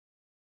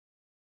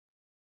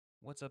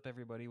What's up,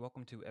 everybody?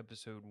 Welcome to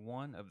episode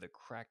 1 of the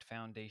Cracked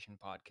Foundation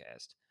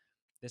podcast.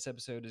 This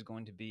episode is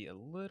going to be a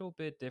little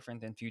bit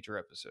different than future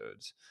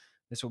episodes.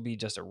 This will be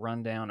just a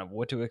rundown of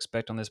what to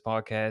expect on this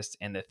podcast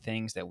and the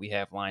things that we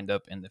have lined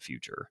up in the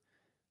future.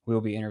 We will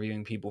be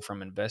interviewing people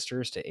from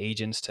investors to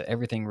agents to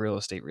everything real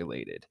estate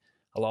related.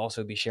 I'll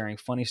also be sharing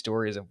funny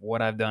stories of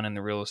what I've done in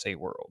the real estate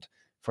world.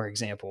 For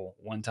example,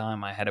 one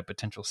time I had a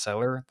potential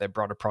seller that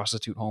brought a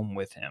prostitute home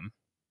with him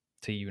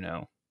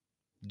to,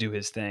 do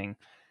his thing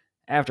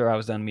after I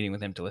was done meeting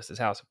with him to list his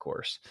house, of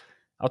course.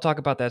 I'll talk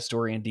about that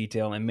story in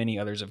detail and many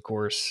others, of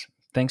course.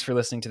 Thanks for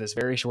listening to this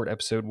very short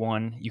episode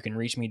 1. You can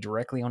reach me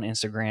directly on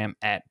Instagram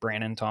at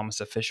Brandon Thomas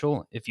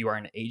Official if you are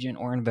an agent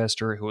or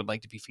investor who would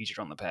like to be featured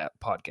on the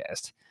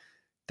podcast.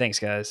 Thanks,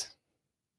 guys.